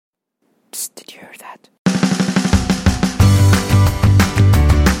Psst, did you hear that?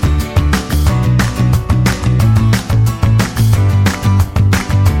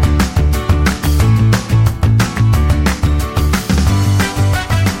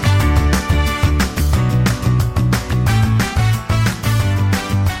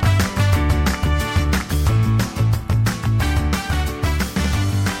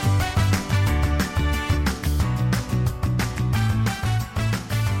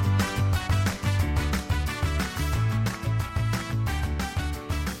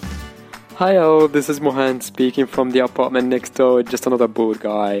 Hi all, this is Mohan speaking from the apartment next door, just another bored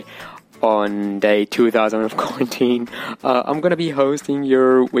guy on day 2000 of quarantine. I'm going to be hosting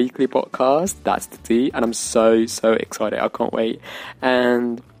your weekly podcast, That's the Tea, and I'm so excited, I can't wait.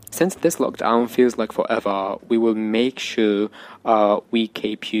 And since this lockdown feels like forever, we will make sure we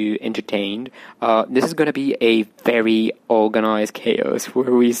keep you entertained. This is going to be a very organized chaos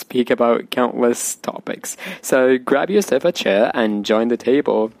where we speak about countless topics. So grab yourself a chair and join the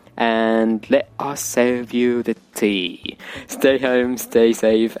table. And let us serve you the tea. Stay home, stay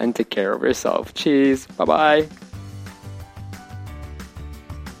safe, and take care of yourself. Cheers. Bye-bye.